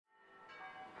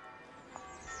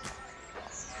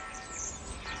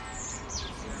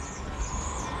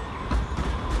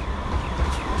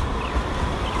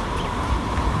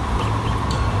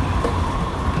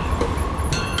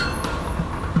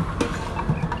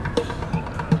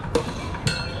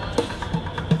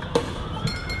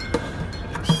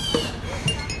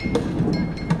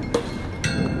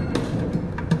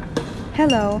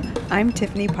Hello, I'm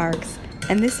Tiffany Parks,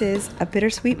 and this is A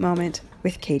Bittersweet Moment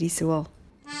with Katie Sewell.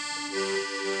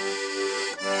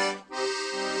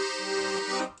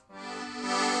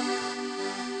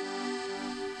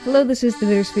 Hello, this is The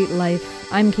Bittersweet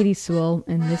Life. I'm Katie Sewell,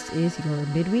 and this is your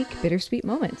midweek Bittersweet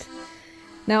Moment.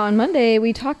 Now, on Monday,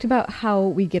 we talked about how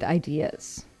we get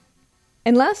ideas.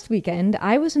 And last weekend,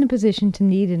 I was in a position to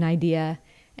need an idea,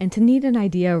 and to need an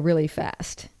idea really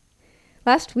fast.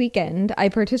 Last weekend, I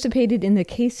participated in the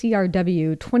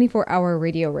KCRW 24-hour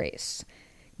radio race.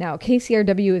 Now,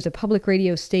 KCRW is a public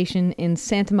radio station in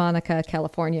Santa Monica,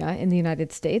 California, in the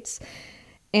United States.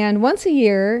 And once a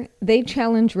year, they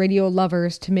challenge radio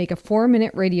lovers to make a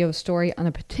 4-minute radio story on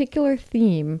a particular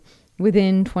theme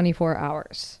within 24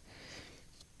 hours.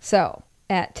 So,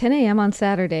 at 10 a.m. on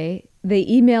Saturday, they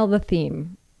email the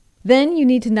theme. Then you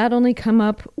need to not only come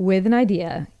up with an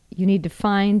idea, you need to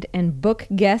find and book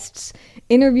guests,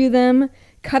 interview them,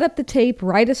 cut up the tape,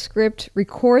 write a script,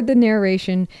 record the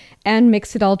narration, and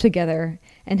mix it all together,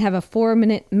 and have a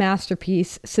 4-minute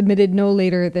masterpiece submitted no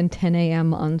later than 10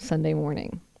 a.m. on Sunday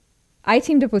morning. I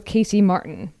teamed up with Casey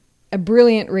Martin, a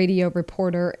brilliant radio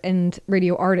reporter and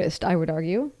radio artist, I would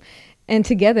argue, and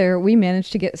together we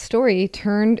managed to get a story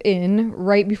turned in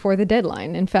right before the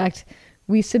deadline. In fact,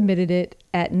 we submitted it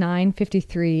at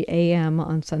 9:53 a.m.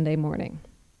 on Sunday morning.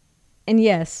 And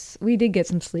yes, we did get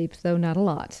some sleep, though not a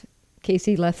lot.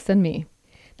 Casey less than me.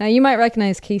 Now, you might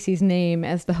recognize Casey's name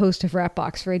as the host of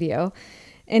Rapbox Radio.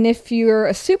 And if you're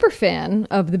a super fan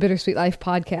of the Bittersweet Life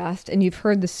podcast and you've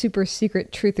heard the super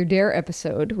secret Truth or Dare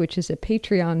episode, which is a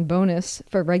Patreon bonus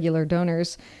for regular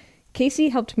donors, Casey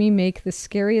helped me make the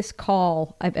scariest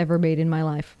call I've ever made in my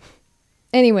life.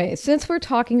 Anyway, since we're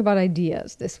talking about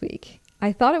ideas this week,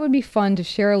 I thought it would be fun to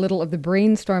share a little of the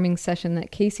brainstorming session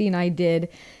that Casey and I did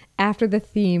after the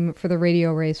theme for the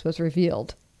radio race was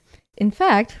revealed. In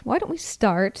fact, why don't we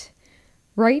start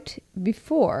right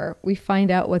before we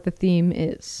find out what the theme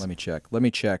is? Let me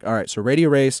check. All right, so radio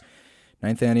race,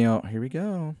 9th annual. Here we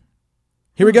go.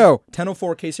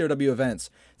 10:04 KCRW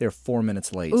events. They're 4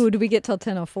 minutes late. Ooh, do we get till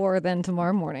 10:04 then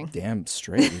tomorrow morning? Damn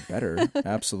straight, we better.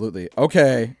 Absolutely.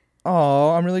 Okay. Oh,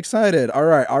 I'm really excited. All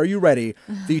right, are you ready?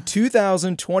 The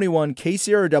 2021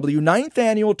 KCRW 9th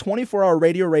annual 24-hour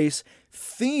radio race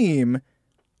theme,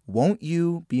 Won't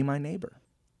You Be My Neighbor?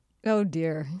 Oh,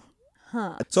 dear.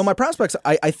 Huh. So my prospects,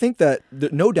 I think that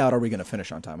no doubt are we going to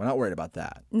finish on time. I'm not worried about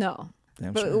that. No.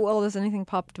 Damn But, straight. well, does anything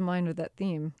pop to mind with that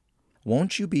theme?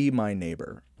 Won't you be my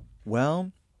neighbor?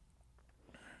 Well,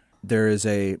 there is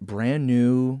a brand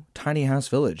new tiny house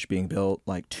village being built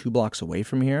like 2 blocks away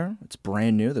from here. It's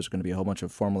brand new. There's going to be a whole bunch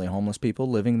of formerly homeless people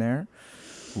living there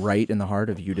right in the heart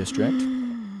of U District.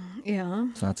 Yeah.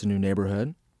 So that's a new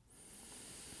neighborhood.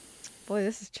 Boy,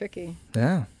 this is tricky.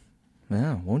 Yeah.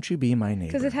 Won't you be my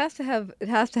neighbor? Because it has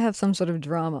to have some sort of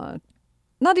drama.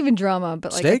 Not even drama,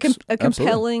 but like Stakes? a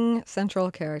compelling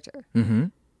central character.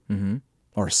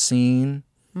 Or a scene.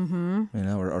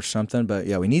 Or something. But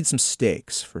yeah, we need some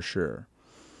stakes for sure.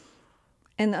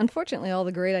 And unfortunately, all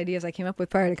the great ideas I came up with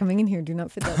prior to coming in here do not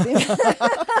fit that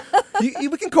theme.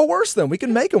 We can coerce them. We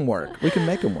can make them work.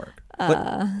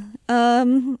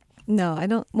 No, I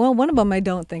don't. Well, one of them I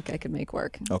don't think I could make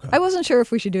work. Okay. I wasn't sure if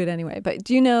we should do it anyway. But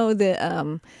do you know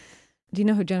do you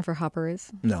know who Jennifer Hopper is?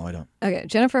 No, I don't. Okay,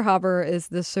 Jennifer Hopper is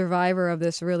the survivor of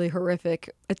this really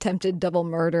horrific attempted double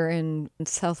murder in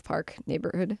South Park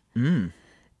neighborhood.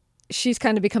 She's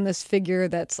kind of become this figure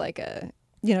that's like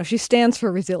she stands for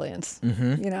resilience,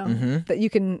 that you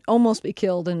can almost be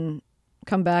killed and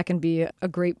come back and be a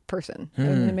great person,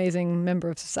 an amazing member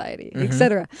of society,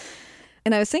 etc.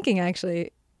 And I was thinking,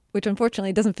 actually, which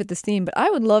unfortunately doesn't fit this theme, but I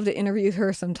would love to interview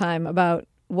her sometime about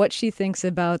what she thinks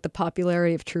about the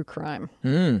popularity of true crime.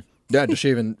 Yeah, does she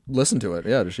even listen to it?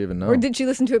 Yeah, does she even know? Or did she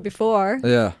listen to it before?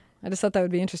 Yeah. I just thought that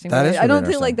would be interesting. That is really I don't feel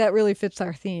interesting. like that really fits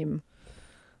our theme.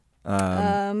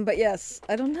 But yes,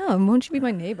 I don't know. Won't you be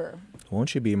my neighbor?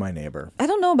 Won't you be my neighbor? I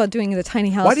don't know about doing the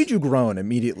tiny house. Why did you groan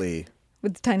immediately?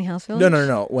 With the tiny house village?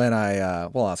 No. When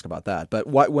we'll ask about that. But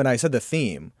when I said the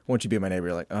theme, won't you be my neighbor?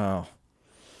 You're like, oh.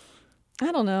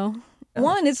 I don't know.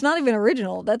 One, it's not even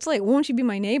original. That's like, Won't You Be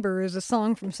My Neighbor is a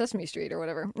song from Sesame Street or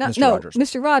whatever. Rogers.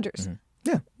 Mr. Rogers.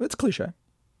 Yeah, it's cliche.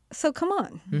 So come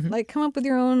on. Like, come up with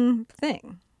your own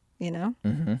thing, I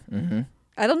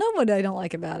don't know what I don't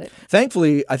like about it.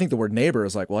 Thankfully, I think the word neighbor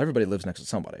is like, well, everybody lives next to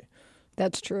somebody.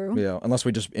 That's true. Yeah, unless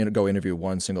we just go interview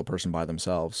one single person by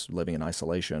themselves living in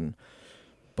isolation.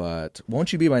 But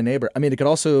won't you be my neighbor? I mean, it could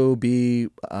also be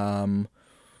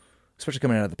especially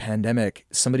coming out of the pandemic,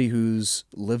 somebody who's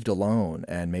lived alone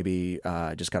and maybe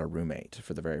just got a roommate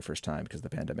for the very first time because of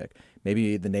the pandemic.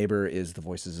 Maybe the neighbor is the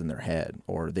voices in their head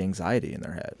or the anxiety in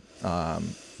their head.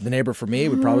 The neighbor for me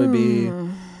would probably be,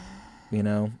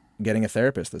 getting a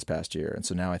therapist this past year. And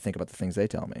so now I think about the things they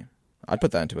tell me. I'd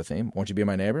put that into a theme. Won't you be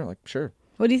my neighbor? Like, sure.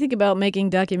 What do you think about making a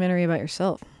documentary about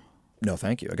yourself? No,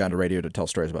 thank you. I got into radio to tell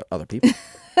stories about other people.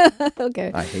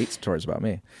 Okay. I hate stories about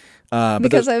me.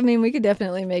 Because, we could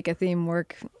definitely make a theme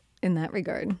work in that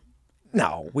regard.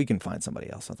 No, we can find somebody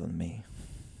else other than me.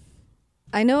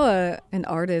 I know an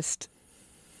artist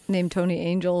named Tony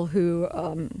Angel who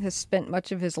has spent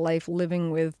much of his life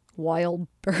living with wild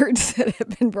birds that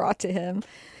have been brought to him.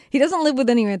 He doesn't live with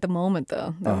any at the moment,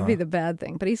 though. That would be the bad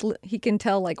thing. But he can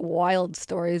tell like wild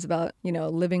stories about,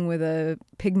 living with a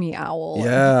pygmy owl.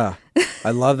 Yeah,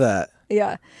 I love that.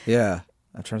 Yeah. Yeah.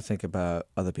 I'm trying to think about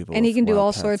other people. And he can do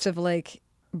all pets. sorts of like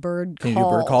bird calls. Can you do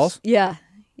bird calls? Yeah.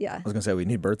 Yeah. I was going to say we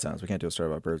need bird sounds. We can't do a story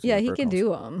about birds. Yeah, he bird can calls. do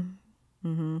them.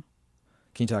 Mm-hmm.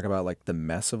 Can you talk about like the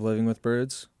mess of living with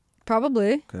birds?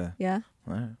 Probably. Okay. Yeah.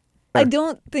 All right. I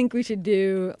don't think we should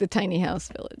do the tiny house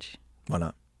village. Why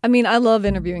not? I mean, I love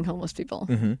interviewing homeless people.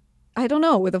 Mm-hmm. I don't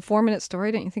know. With a 4-minute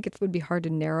story, don't you think it would be hard to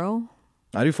narrow?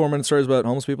 I do 4-minute stories about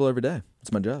homeless people every day.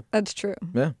 It's my job. That's true.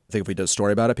 Yeah. I think if we did a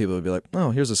story about it, people would be like,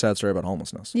 oh, here's a sad story about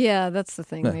homelessness. Yeah, that's the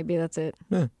thing. Yeah. Maybe that's it.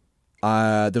 Yeah.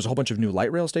 There's a whole bunch of new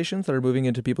light rail stations that are moving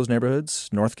into people's neighborhoods.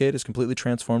 Northgate is completely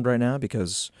transformed right now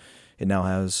because it now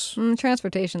has...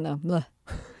 Transportation, though. Blah.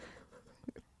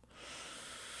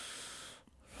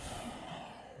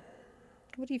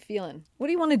 What are you feeling? What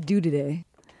do you want to do today?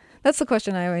 That's the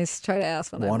question I always try to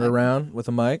ask when Wander around with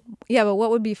a mic. Yeah, but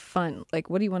what would be fun? Like,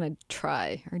 what do you want to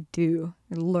try or do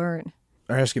or learn?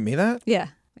 Are you asking me that? Yeah.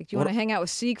 Like, do you want to hang out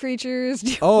with sea creatures?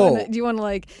 Do you want to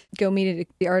like go meet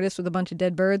the artist with a bunch of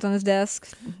dead birds on his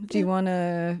desk? Do you want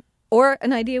to, or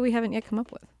an idea we haven't yet come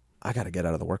up with? I got to get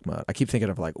out of the work mode. I keep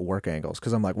thinking of like work angles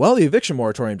because I'm like, well, the eviction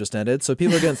moratorium just ended, so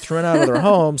people are getting thrown out of their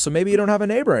homes. So maybe you don't have a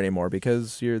neighbor anymore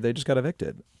because they just got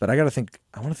evicted. But I got to think.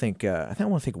 I want to think. I think I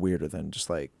want to think weirder than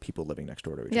just like people living next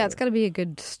door to each other. Yeah, it's got to be a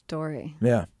good story.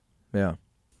 Yeah, yeah.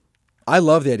 I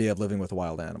love the idea of living with a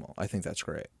wild animal. I think that's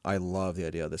great. I love the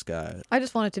idea of this guy. I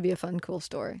just want it to be a fun, cool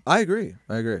story. I agree.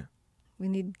 We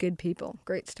need good people,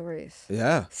 great stories.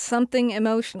 Yeah. Something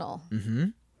emotional. Mm-hmm.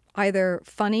 Either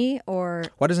funny or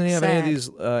Why doesn't he have any of sad. these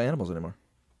animals anymore?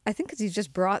 I think because he's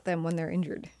just brought them when they're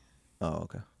injured. Oh,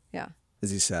 okay. Yeah.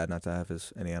 Is he sad not to have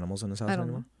any animals in his house I don't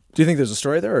anymore? know. Do you think there's a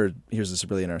story there, or here's this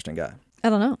really interesting guy? I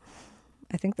don't know.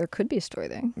 I think there could be a story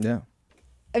there. Yeah.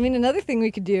 I mean, another thing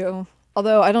we could do,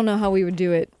 although I don't know how we would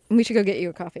do it, we should go get you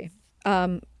a coffee.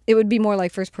 It would be more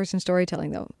like first-person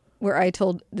storytelling, though, where I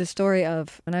told the story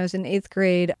of when I was in 8th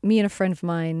grade, me and a friend of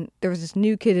mine, there was this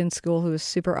new kid in school who was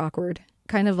super awkward,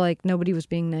 kind of like nobody was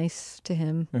being nice to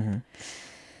him. Mm-hmm.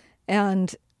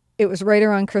 And it was right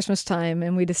around Christmas time,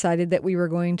 and we decided that we were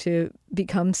going to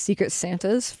become secret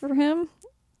Santas for him.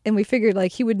 And we figured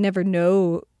like he would never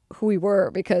know who we were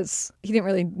because he didn't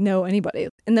really know anybody.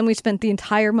 And then we spent the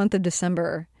entire month of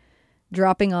December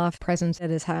dropping off presents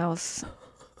at his house.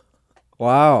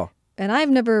 Wow. And I've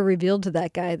never revealed to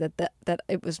that guy that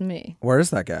it was me. Where is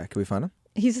that guy? Can we find him?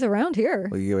 He's around here.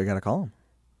 We got to call him.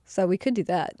 So we could do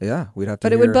that. Yeah, we'd have to.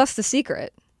 But it would bust the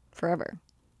secret forever.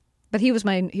 But he was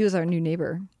our new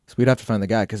neighbor. So we'd have to find the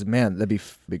guy because, man, that'd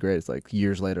be great. It's like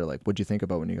years later, like, what'd you think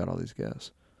about when you got all these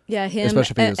gifts? Yeah, him.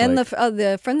 Especially if he was and like,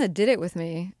 the friend that did it with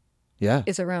me yeah,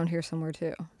 is around here somewhere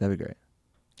too. that'd be great.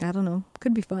 I don't know.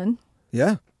 Could be fun.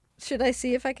 Yeah. Should I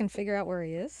see if I can figure out where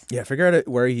he is? Yeah, figure out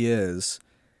where he is,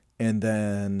 and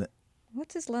then...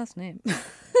 What's his last name?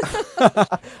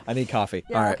 I need coffee.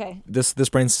 Yeah, all right. okay. This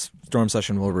brainstorm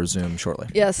session will resume shortly.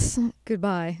 Yes.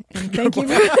 Goodbye. And thank you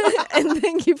and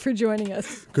thank you for joining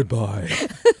us. Goodbye.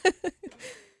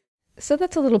 So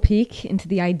that's a little peek into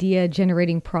the idea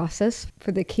generating process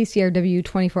for the KCRW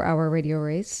 24-hour radio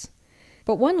race.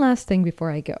 But one last thing before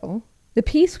I go. The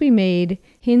piece we made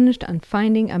hinged on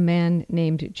finding a man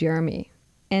named Jeremy.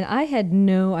 And I had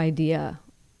no idea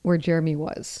where Jeremy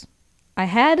was. I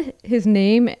had his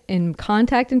name and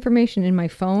contact information in my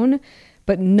phone,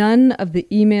 but none of the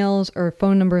emails or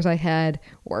phone numbers I had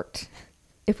worked.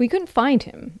 If we couldn't find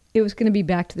him, it was going to be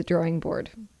back to the drawing board.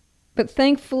 But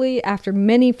thankfully, after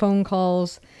many phone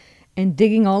calls and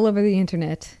digging all over the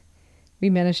internet, we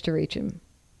managed to reach him.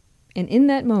 And in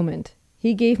that moment,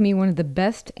 he gave me one of the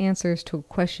best answers to a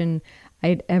question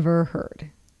I'd ever heard.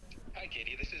 Hi,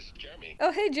 Katie. This is Jeremy. Jeremy.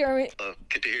 Oh, hey, Jeremy.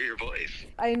 Good to hear your voice.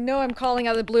 I know I'm calling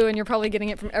out of the blue, and you're probably getting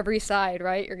it from every side,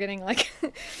 right? You're getting like...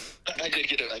 I did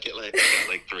get it. I got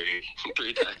like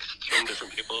three texts from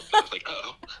different people. So I was like,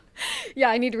 oh. Yeah,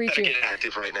 I need to reach Gotta you. get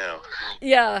active right now.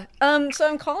 Yeah. So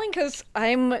I'm calling because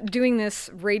I'm doing this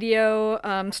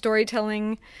radio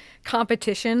storytelling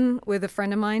competition with a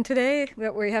friend of mine today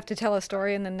that we have to tell a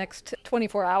story in the next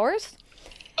 24 hours.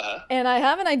 And I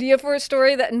have an idea for a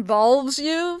story that involves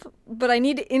you, but I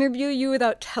need to interview you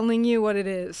without telling you what it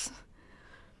is.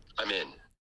 I'm in.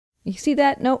 You see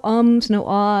that? No ums, no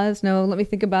ahs, no let me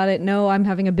think about it, no I'm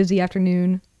having a busy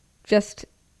afternoon. Just,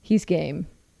 he's game.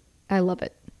 I love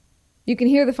it. You can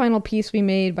hear the final piece we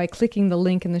made by clicking the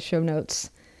link in the show notes.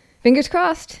 Fingers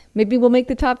crossed, maybe we'll make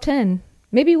the top 10.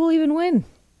 Maybe we'll even win.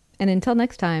 And until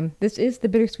next time, this is The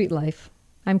Bittersweet Life.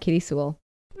 I'm Katie Sewell.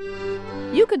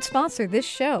 You could sponsor this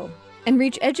show and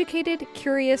reach educated,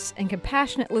 curious, and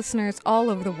compassionate listeners all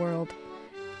over the world.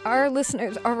 Our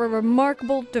listeners are a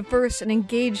remarkable, diverse, and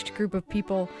engaged group of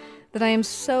people that I am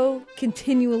so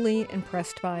continually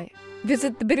impressed by.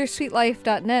 Visit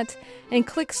thebittersweetlife.net and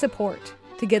click support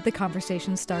to get the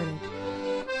conversation started.